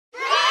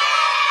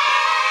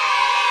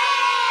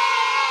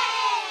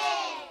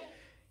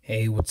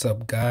Hey, what's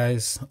up,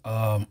 guys?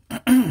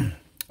 I'm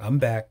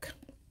back.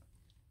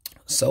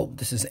 So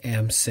this is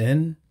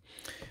Amsin,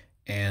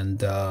 and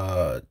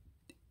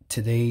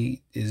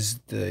today is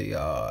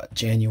the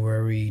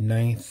January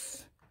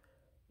 9th,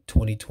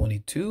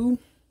 2022,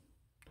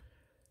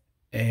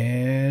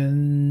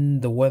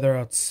 and the weather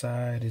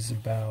outside is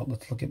about,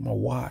 let's look at my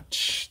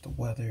watch. The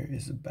weather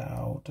is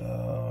about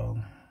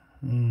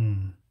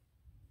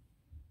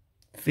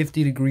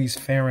 50 degrees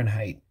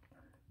Fahrenheit.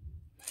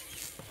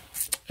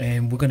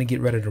 And we're going to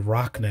get ready to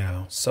rock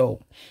now.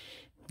 So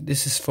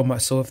this is for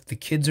so if the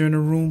kids are in the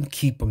room,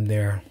 keep them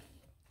there.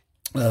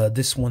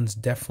 This one's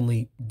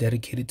definitely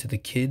dedicated to the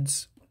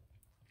kids.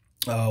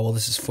 Well,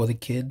 this is for the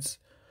kids.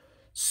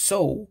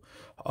 So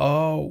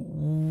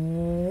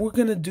we're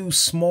going to do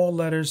small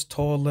letters,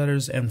 tall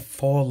letters, and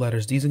fall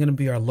letters. These are going to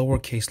be our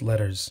lowercase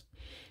letters.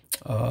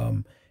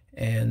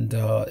 And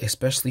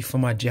especially for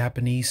my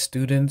Japanese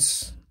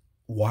students,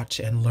 watch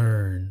and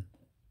learn.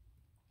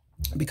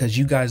 Because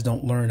you guys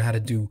don't learn how to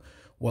do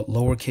what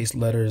lowercase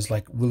letters,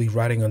 like really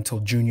writing, until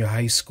junior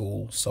high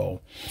school.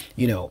 So,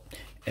 you know,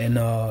 and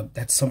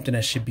that's something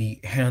that should be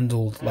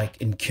handled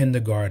like in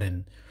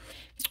kindergarten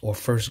or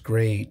first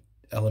grade,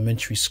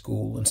 elementary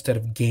school. Instead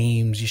of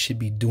games, you should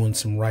be doing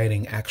some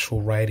writing,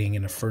 actual writing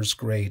in the first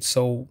grade.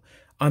 So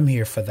I'm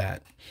here for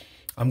that.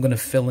 I'm going to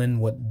fill in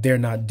what they're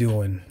not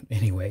doing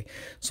anyway.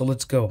 So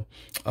let's go.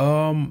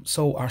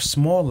 So our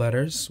small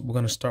letters, we're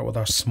going to start with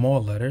our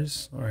small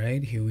letters. All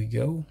right, here we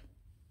go.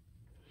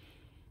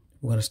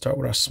 We're going to start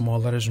with our small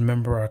letters.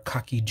 Remember our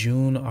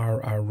kakijun,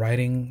 our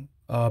writing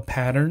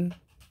pattern,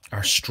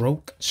 our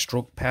stroke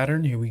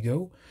pattern. Here we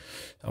go.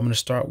 I'm going to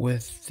start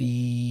with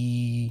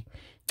the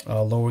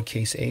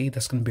lowercase a.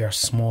 That's going to be our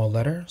small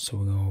letter. So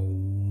we go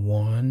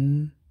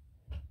 1,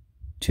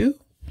 2.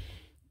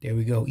 There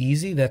we go.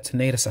 Easy. That's an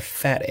A. That's a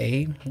fat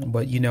A.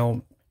 But, you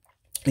know,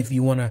 if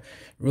you want to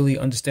really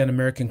understand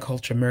American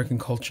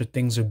culture,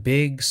 things are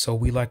big. So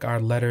we like our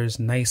letters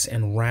nice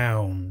and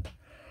round.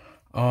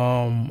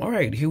 All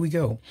right, here we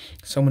go.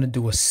 So I'm going to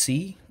do a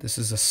C. This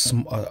is a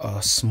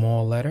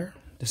small letter.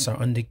 This is our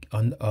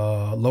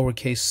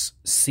lowercase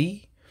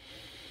c.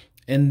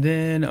 And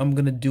then I'm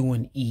going to do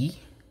an E.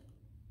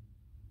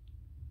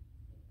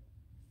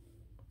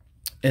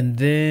 And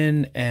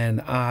then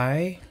an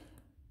I.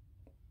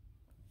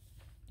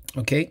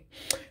 Okay.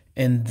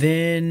 And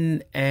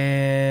then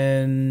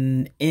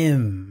an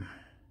M.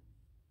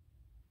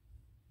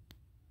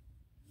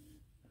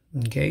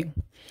 Okay.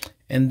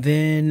 And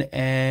then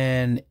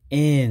an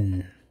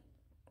N.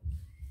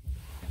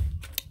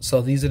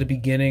 So these are the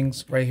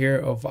beginnings right here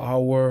of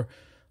our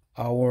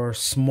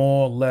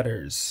small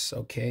letters.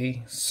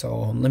 Okay,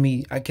 so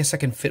I guess I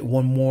can fit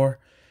one more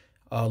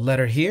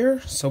letter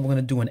here. So we're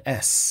gonna do an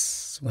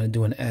S. I'm gonna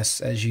do an S.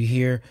 As you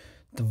hear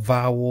the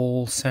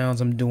vowel sounds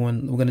I'm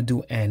doing, we're gonna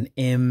do an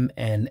M,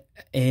 and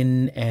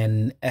N,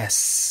 and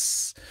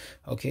S.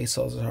 Okay,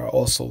 so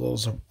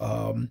those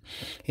are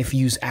if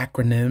you use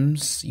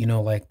acronyms, you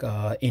know, like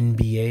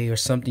NBA or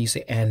something, you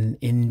say an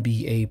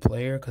NBA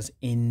player, because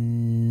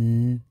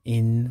in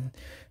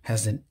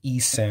has an E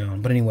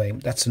sound. But anyway,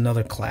 that's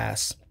another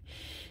class.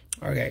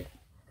 Okay,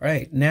 all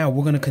right, now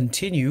we're gonna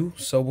continue.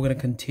 So we're gonna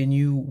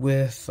continue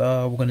with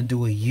we're gonna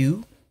do a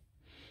U.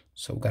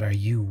 So we got our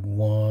U,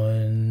 1,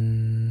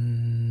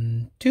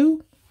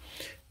 2.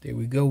 There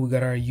we go. We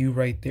got our U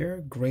right there.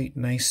 Great,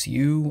 nice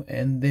U.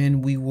 And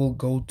then we will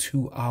go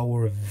to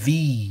our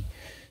V.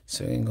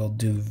 So we can go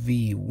do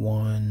V,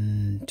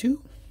 1,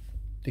 2.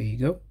 There you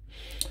go.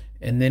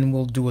 And then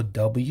we'll do a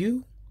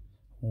W.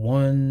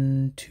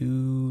 1,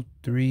 2,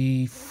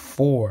 3,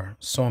 4.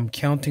 So I'm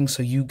counting,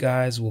 so you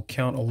guys will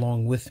count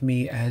along with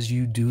me as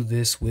you do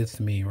this with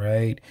me,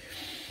 right?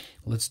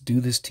 Let's do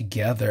this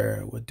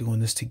together. We're doing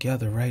this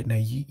together right now.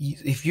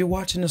 If you're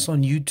watching this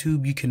on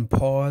YouTube, you can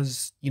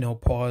pause,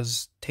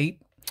 pause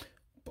tape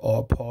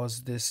or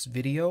pause this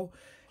video,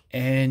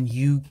 and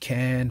you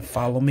can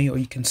follow me, or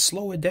you can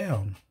slow it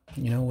down.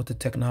 With the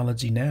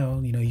technology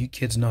now, you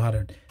kids know how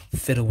to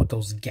fiddle with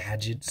those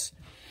gadgets.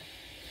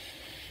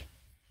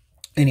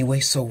 Anyway,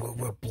 so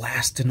we're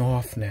blasting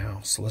off now.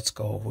 So let's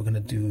go. We're going to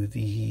do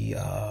the,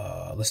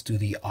 let's do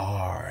the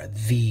R,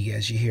 the,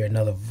 as you hear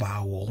another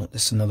vowel.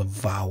 This is another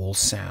vowel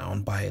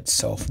sound by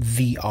itself.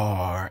 The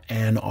R,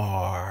 and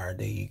R.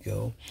 There you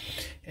go.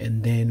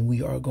 And then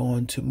we are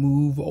going to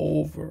move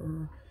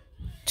over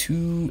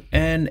to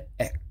an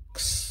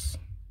X.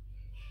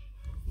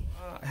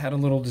 I had a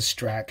little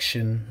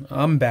distraction.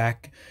 I'm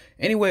back.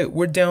 Anyway,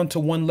 we're down to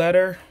one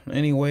letter.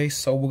 Anyway,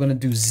 so we're going to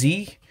do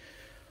Z.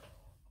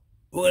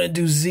 We're going to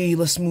do Z.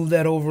 Let's move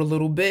that over a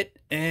little bit.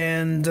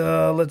 And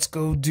let's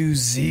go do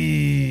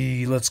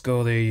Z. Let's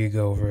go. There you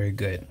go. Very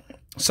good.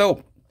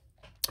 So,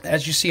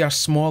 as you see, our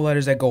small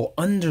letters that go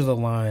under the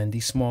line.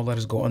 These small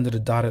letters go under the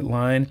dotted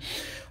line.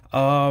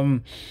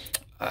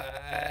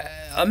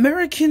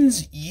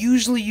 Americans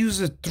usually use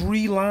the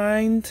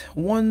 3-lined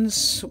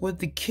ones with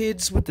the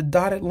kids with the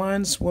dotted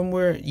lines when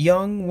we're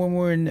young, when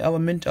we're in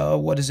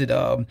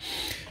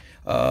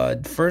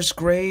First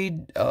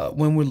grade,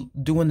 when we're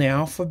doing the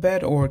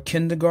alphabet, or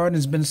kindergarten,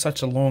 has been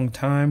such a long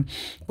time.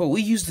 But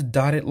we use the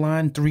dotted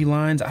line, 3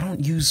 lines. I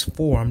don't use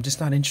 4. I'm just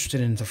not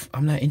interested in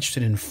I'm not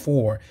interested in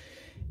 4.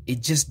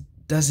 It just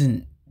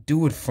doesn't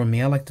do it for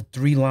me. I like the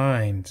 3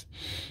 lines.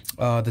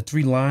 The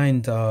 3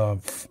 lined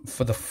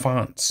for the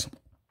fonts.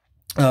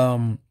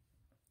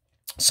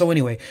 So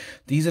anyway,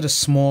 these are the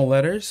small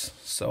letters.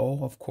 So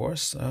of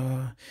course,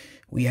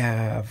 we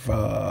have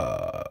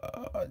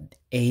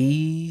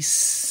A.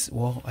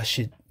 Well, I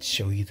should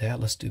show you that.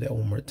 Let's do that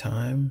one more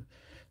time.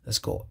 Let's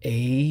go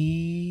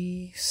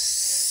A,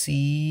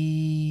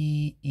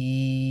 C,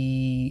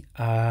 E,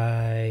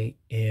 I,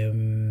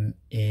 M,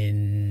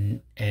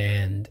 N,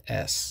 and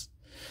S.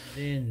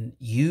 Then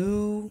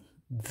U,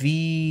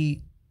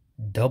 V,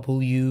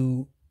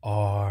 W,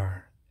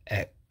 R,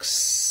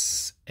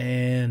 X,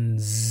 and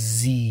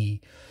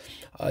Z.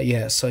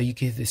 Yeah, so you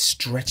get the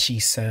stretchy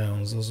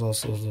sounds. There's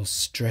also those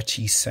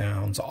stretchy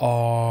sounds.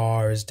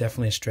 R is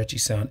definitely a stretchy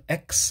sound.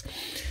 X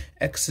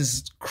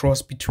is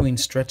cross between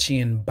stretchy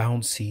and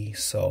bouncy.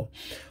 So,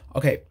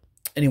 okay.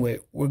 Anyway,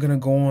 we're gonna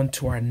go on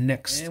to our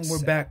next, and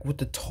we're back with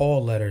the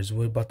tall letters.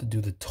 We're about to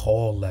do the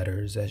tall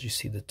letters. As you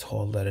see, the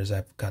tall letters,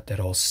 I've got that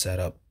all set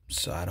up,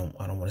 so I don't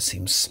want to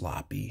seem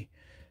sloppy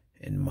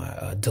in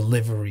my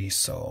delivery.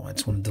 So I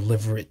just want to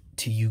deliver it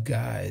to you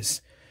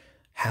guys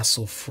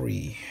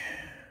hassle-free.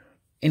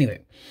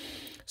 Anyway,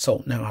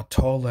 so now our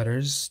tall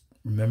letters.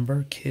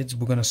 Remember, kids,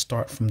 we're gonna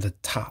start from the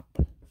top.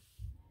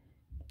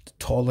 The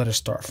tall letters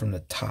start from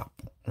the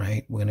top,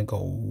 right? We're gonna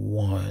go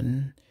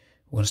 1.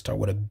 We're gonna start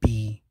with a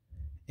B,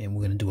 and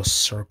we're gonna do a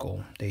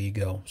circle. There you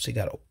go. So you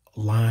got a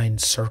line,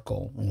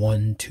 circle,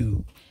 1,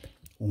 2,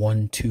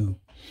 1, 2.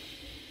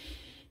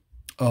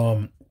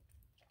 Yeah,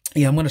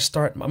 I'm gonna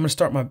start my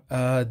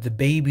the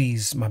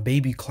babies, my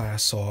baby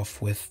class off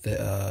with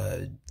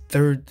the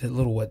the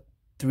little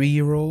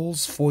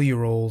 3-year-olds,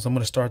 4-year-olds. I'm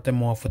gonna start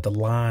them off with the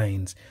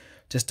lines,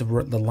 just the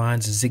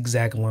lines, the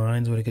zigzag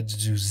lines, where they could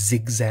do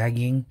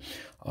zigzagging,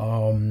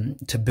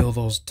 to build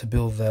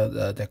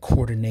the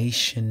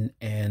coordination,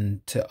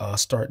 and to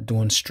start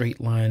doing straight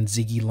lines,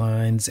 ziggy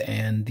lines,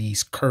 and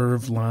these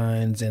curved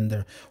lines, and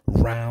the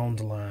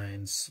round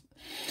lines.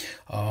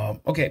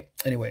 Okay,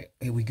 anyway,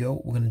 here we go.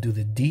 We're gonna do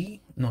the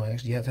D. No,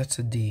 actually, yeah, that's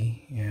a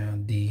D. Yeah,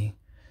 D.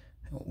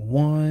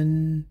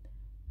 1,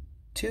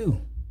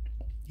 2.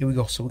 Here we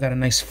go. So we got a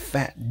nice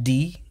fat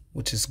D,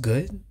 which is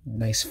good.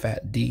 Nice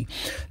fat D.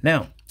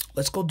 Now,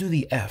 let's go do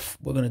the F.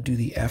 We're gonna do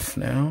the F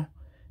now,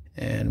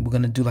 and we're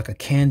gonna do like a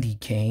candy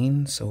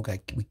cane. So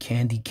we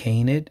candy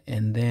cane it,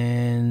 and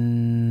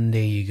then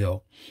there you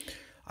go.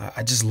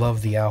 I just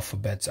love the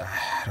alphabets.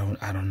 I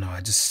don't know.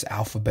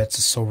 Alphabets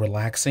are so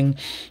relaxing.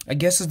 I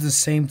guess it's the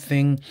same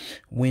thing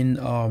when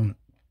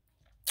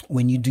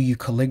you do your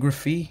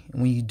calligraphy,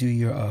 when you do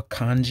your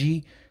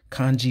kanji.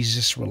 Kanji is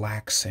just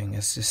relaxing.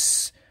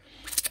 It's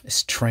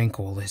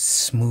tranquil. It's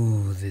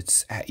smooth.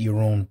 It's at your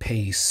own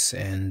pace,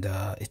 and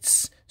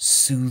it's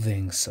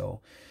soothing.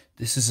 So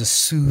this is a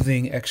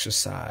soothing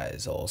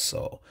exercise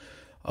also.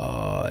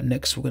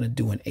 Next we're gonna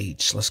do an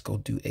H. Let's go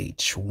do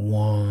H.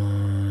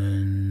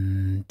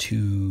 1,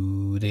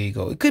 2. There you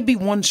go. It could be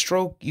 1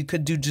 stroke. You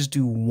could just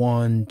do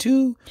 1,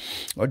 2,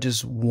 or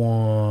just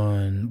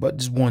 1, but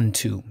just 1,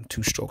 2.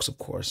 2 strokes, of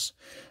course.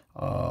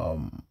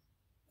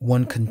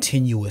 1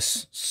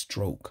 continuous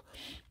stroke.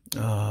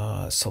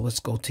 So let's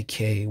go to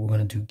K. We're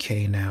gonna do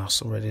K now.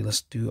 So ready?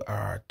 Let's do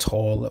our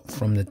tall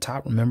from the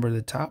top. Remember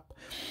the top?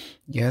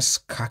 Yes,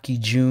 Kaki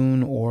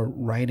June, or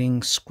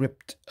writing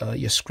script.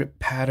 Your script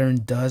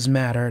pattern does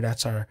matter.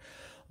 That's our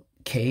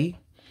K.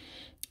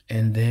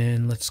 And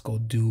then let's go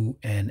do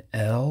an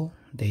L.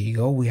 There you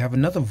go. We have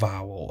another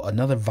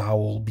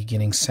vowel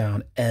beginning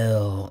sound,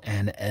 L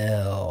and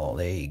L.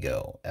 There you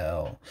go,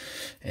 L.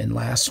 And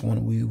last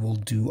one, we will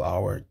do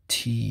our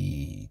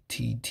T,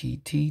 T, T,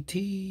 T,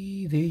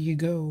 T. There you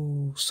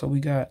go. So we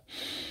got,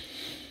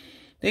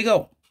 there you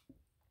go.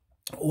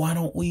 Why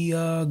don't we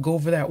go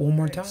over that one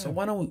more time? So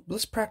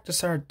let's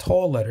practice our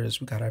tall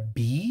letters. We got our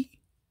B,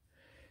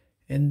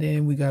 and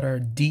then we got our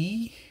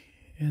D,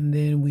 and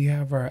then we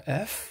have our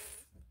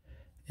F,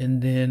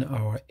 and then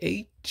our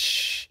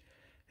H,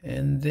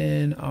 and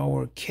then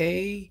our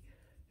K,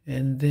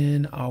 and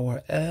then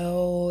our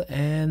L,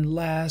 and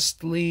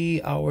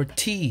lastly our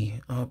T.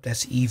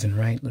 That's even,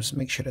 right? Let's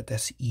make sure that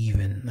that's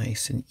even,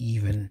 nice and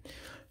even,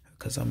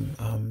 because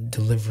I'm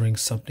delivering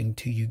something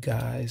to you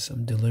guys.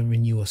 I'm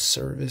delivering you a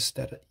service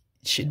that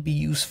should be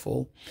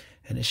useful,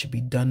 and it should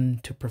be done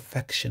to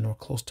perfection or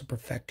close to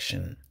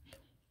perfection.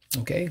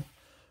 Okay?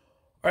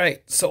 All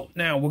right, so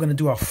now we're going to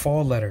do our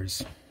fall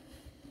letters.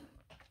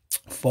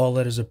 Fall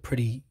letters are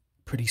pretty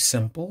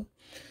simple.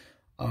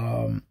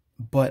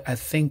 But I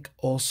think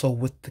also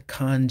with the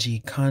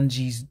kanji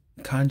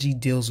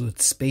deals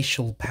with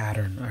spatial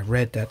pattern. I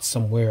read that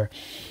somewhere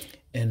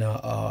in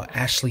a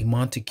Ashley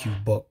Montague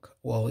book.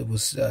 Well, it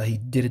was he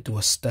did it through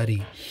a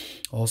study,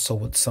 also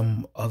with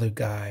some other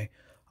guy.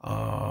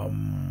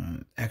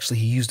 Actually,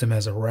 he used them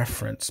as a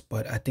reference,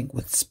 but I think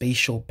with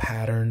spatial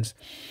patterns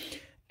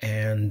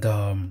and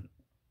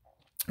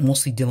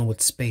mostly dealing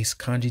with space.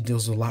 Kanji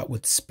deals a lot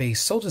with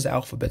space. So does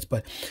alphabets.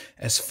 But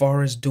as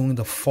far as doing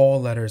the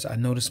fall letters, I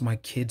notice my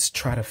kids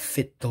try to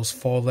fit those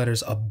fall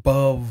letters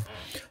above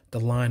the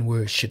line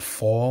where it should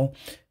fall,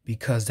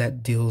 because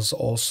that deals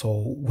also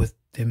with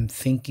them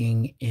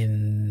thinking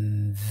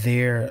in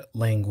their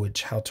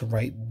language, how to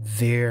write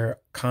their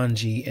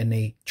kanji, and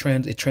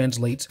it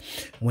translates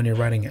when they're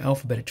writing an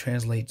alphabet, it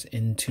translates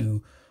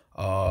into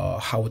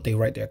how would they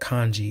write their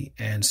kanji.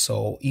 And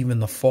so even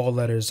the fall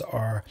letters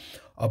are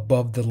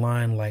above the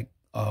line, like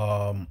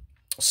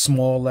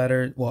small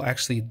letter, well,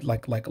 actually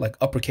like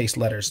uppercase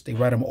letters. They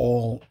write them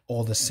all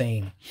the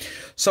same.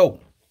 So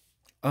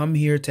I'm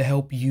here to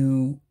help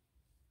you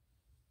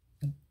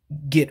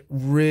get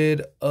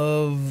rid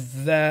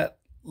of that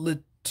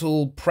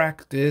little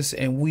practice,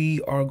 and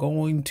we are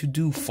going to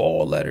do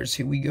fall letters.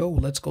 Here we go.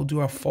 Let's go do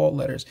our fall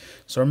letters.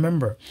 So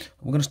remember,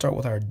 we're going to start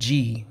with our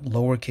G,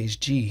 lowercase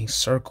g,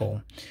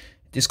 circle.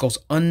 This goes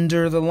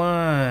under the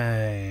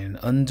line,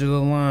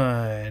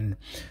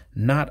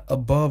 not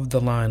above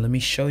the line. Let me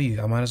show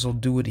you. I might as well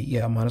do it.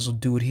 Yeah, I might as well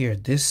do it here.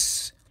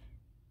 That's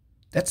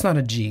not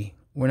a G.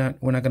 We're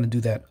not going to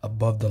do that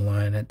above the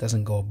line. That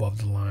doesn't go above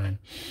the line.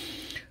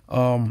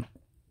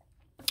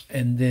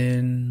 And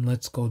then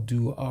let's go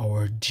do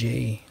our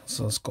J.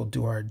 So let's go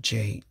do our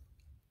J.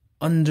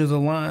 Under the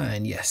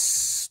line.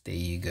 Yes, there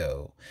you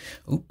go.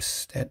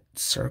 Oops, that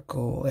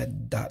circle,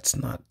 that dot's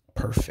not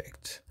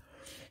perfect.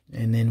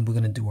 And then we're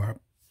going to do our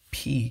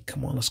P.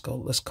 Come on, let's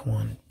go. Come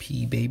on.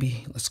 P,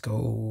 baby. Let's go.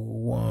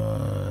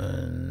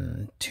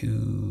 1,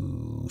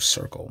 2,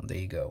 circle. There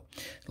you go.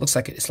 It looks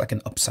like it's like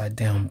an upside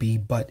down B,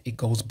 but it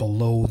goes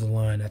below the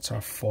line. That's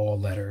our fall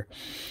letter.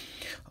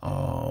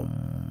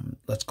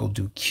 Let's go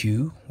do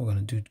Q. We're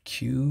going to do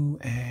Q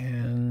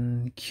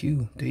and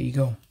Q. There you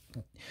go.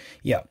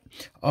 Yeah.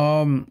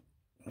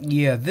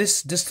 Yeah,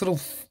 this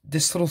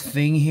little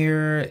thing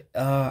here,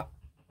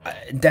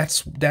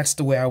 that's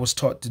the way I was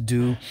taught to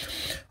do.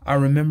 I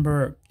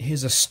remember,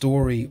 here's a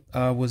story.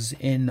 I was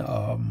in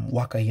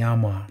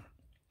Wakayama.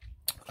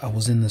 I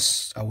was in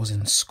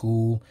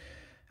school,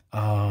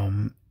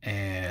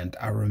 and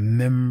I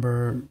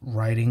remember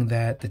writing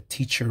that. The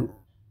teacher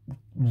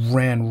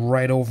ran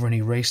right over and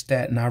erased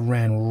that, and I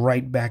ran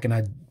right back and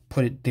I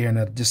put it there, and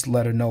I just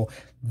let her know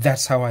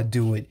that's how I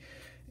do it.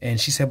 And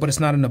she said, but it's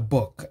not in the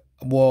book.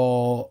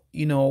 Well,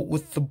 you know,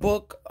 with the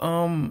book,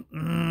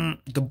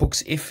 the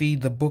book's iffy.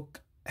 The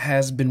book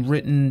has been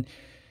written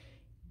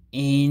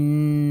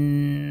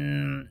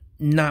in,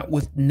 not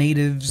with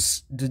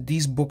natives.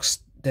 These books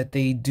that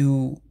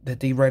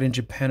they write in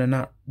Japan are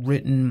not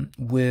written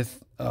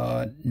with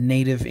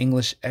native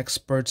English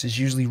experts. It's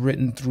usually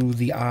written through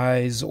the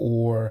eyes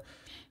or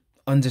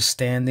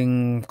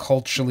understanding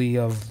culturally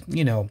of,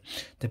 you know,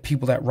 the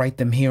people that write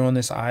them here on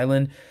this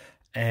island.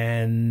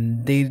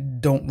 And they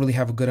don't really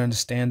have a good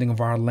understanding of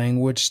our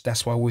language.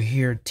 That's why we're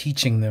here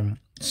teaching them.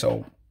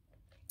 So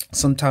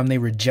sometimes they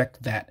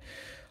reject that,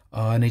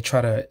 and they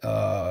try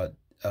to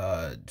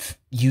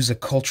use a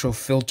cultural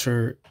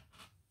filter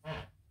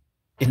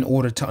in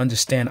order to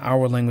understand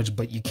our language,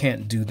 but you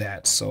can't do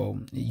that. So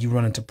you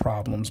run into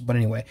problems. But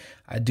anyway,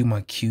 I do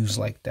my cues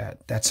like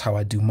that. That's how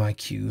I do my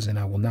cues, and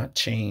I will not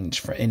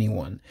change for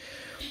anyone.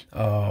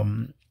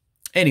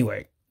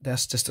 Anyway,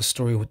 that's just a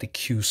story with the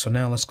Q. So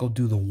now let's go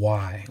do the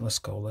Y. Let's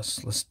go.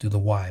 Let's do the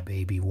Y,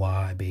 baby.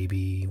 Y,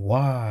 baby.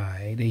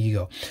 Y. There you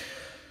go.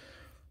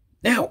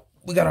 Now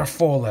we got our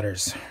fall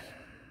letters.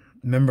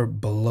 Remember,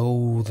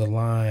 below the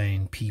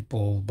line,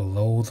 people.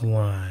 Below the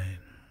line.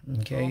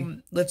 Okay.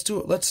 Let's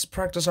do it. Let's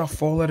practice our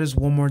fall letters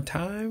one more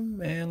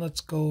time. And let's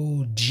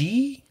go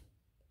G.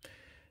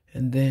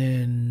 And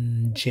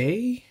then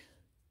J.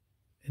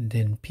 And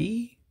then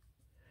P.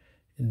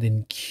 And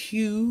then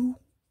Q.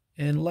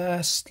 And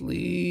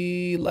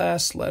lastly,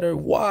 last letter,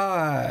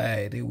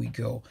 Y. There we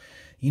go.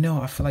 You know,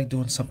 I feel like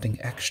doing something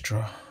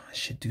extra. I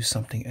should do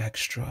something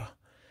extra.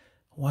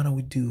 Why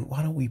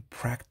don't we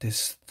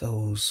practice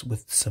those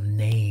with some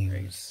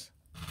names?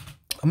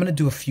 I'm going to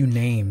do a few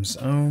names.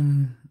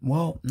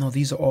 Well, no,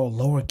 these are all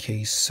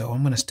lowercase, so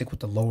I'm going to stick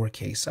with the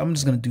lowercase. I'm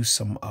just going to do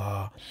some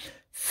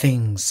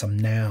things, some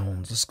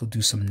nouns. Let's go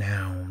do some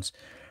nouns.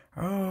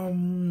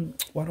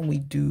 Why don't we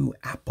do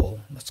apple?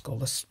 Let's go.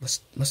 Let's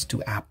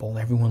do apple.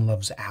 Everyone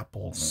loves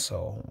apples.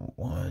 So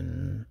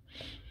 1,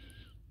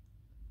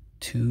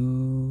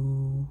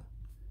 2,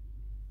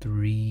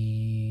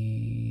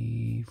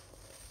 3,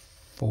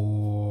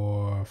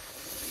 4,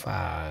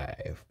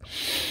 5.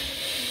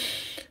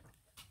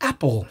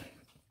 Apple.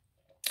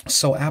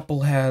 So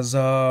apple has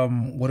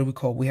what do we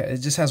call? It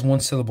just has one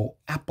syllable.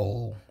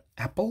 Apple.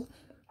 Apple?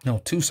 No,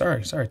 two.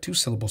 Sorry, 2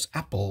 syllables.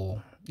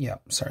 Apple. Yeah,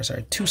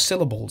 sorry. 2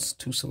 syllables.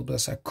 2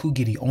 syllables. That's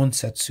kugiri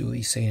onsetsu.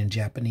 He's saying in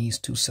Japanese.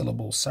 2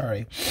 syllables.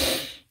 Sorry.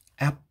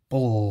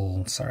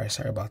 Apple. Sorry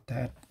about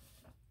that.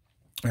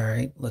 All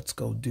right, let's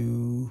go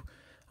do.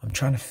 I'm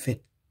trying to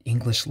fit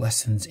English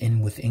lessons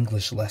in with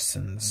English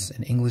lessons.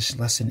 An English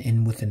lesson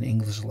in with an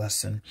English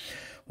lesson.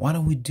 Why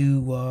don't we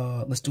do,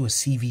 let's do a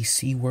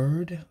CVC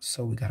word.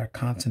 So we got our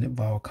consonant,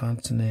 vowel,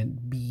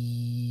 consonant,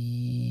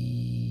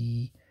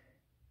 B,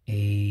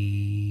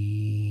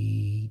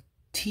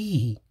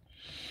 T.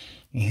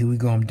 And here we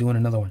go. I'm doing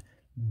another one.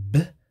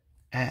 B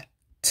at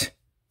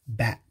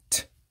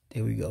bat.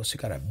 There we go. So you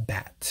got a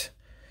bat.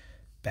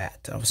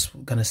 Bat. I was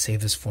gonna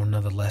save this for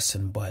another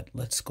lesson, but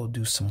let's go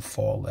do some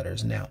fall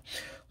letters now.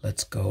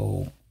 Let's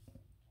go.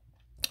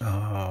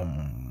 How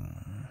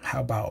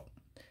about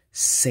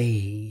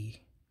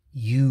say?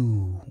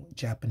 You.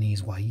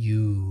 Japanese. Why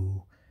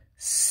you?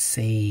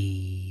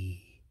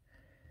 Say.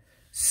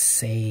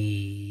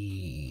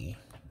 Say.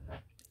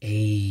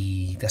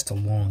 A. That's the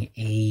long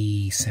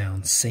A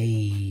sound.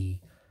 Say.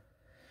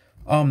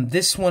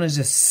 This one is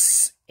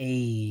just A.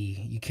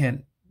 You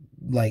can't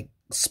like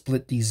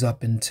split these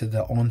up into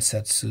the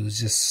onsetsus.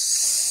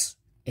 Just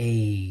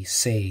A.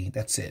 Say.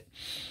 That's it.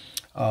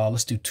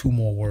 Let's do two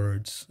more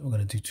words. We're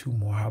gonna do two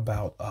more. How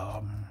about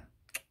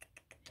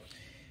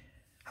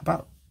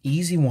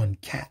easy one?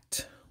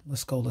 Cat.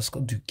 Let's go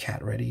do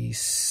cat. Ready?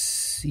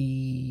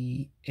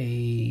 C A.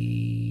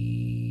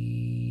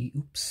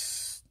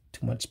 Oops.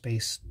 Too much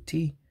space.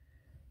 T.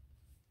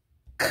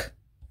 K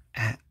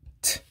at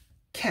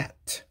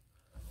cat.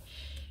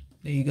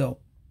 There you go.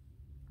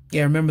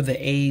 Yeah, remember the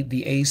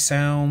A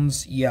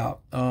sounds. Yeah.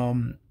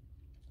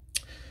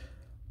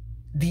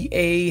 The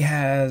A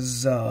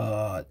has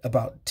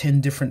about 10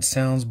 different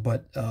sounds,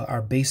 but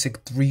our basic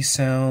 3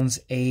 sounds,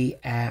 A,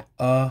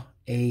 A,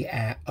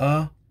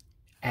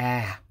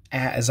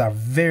 is our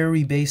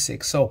very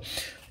basic. So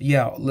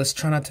yeah, let's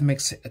try not to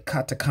mix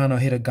katakana,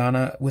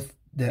 hiragana with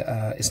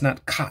the, it's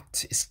not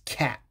kat, it's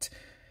cat.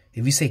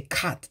 If you say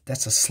kat,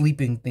 that's a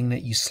sleeping thing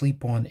that you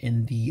sleep on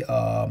in the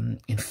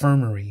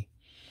infirmary.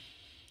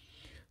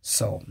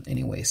 So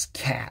anyways,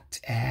 cat,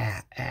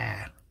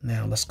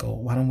 Now let's go.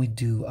 Why don't we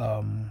do,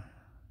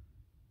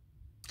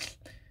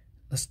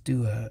 let's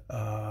do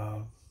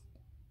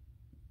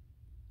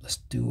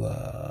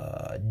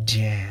a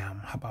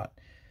jam. How about,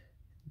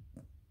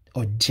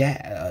 or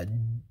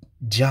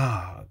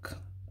jog?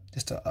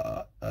 Just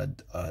a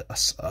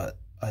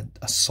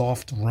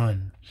soft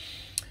run.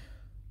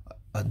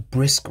 A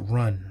brisk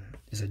run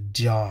is a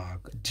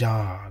jog.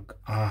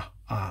 Now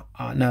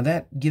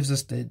that gives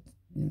us the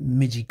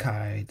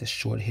mijikai, the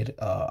short hit,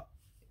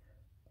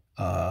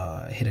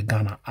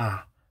 hiragana,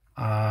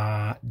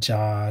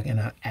 jog,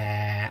 and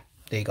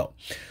there you go.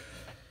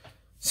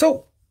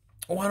 So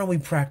why don't we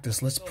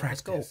practice? Let's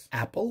practice. Let's go.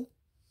 Apple,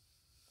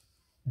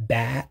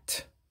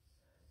 bat,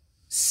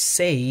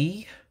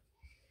 say,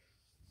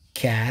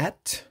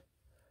 cat,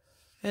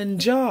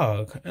 and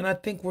jog. And I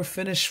think we're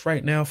finished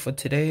right now for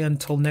today.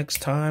 Until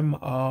next time,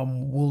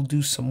 we'll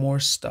do some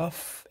more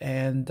stuff,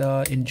 and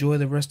enjoy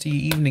the rest of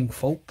your evening,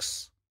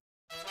 folks.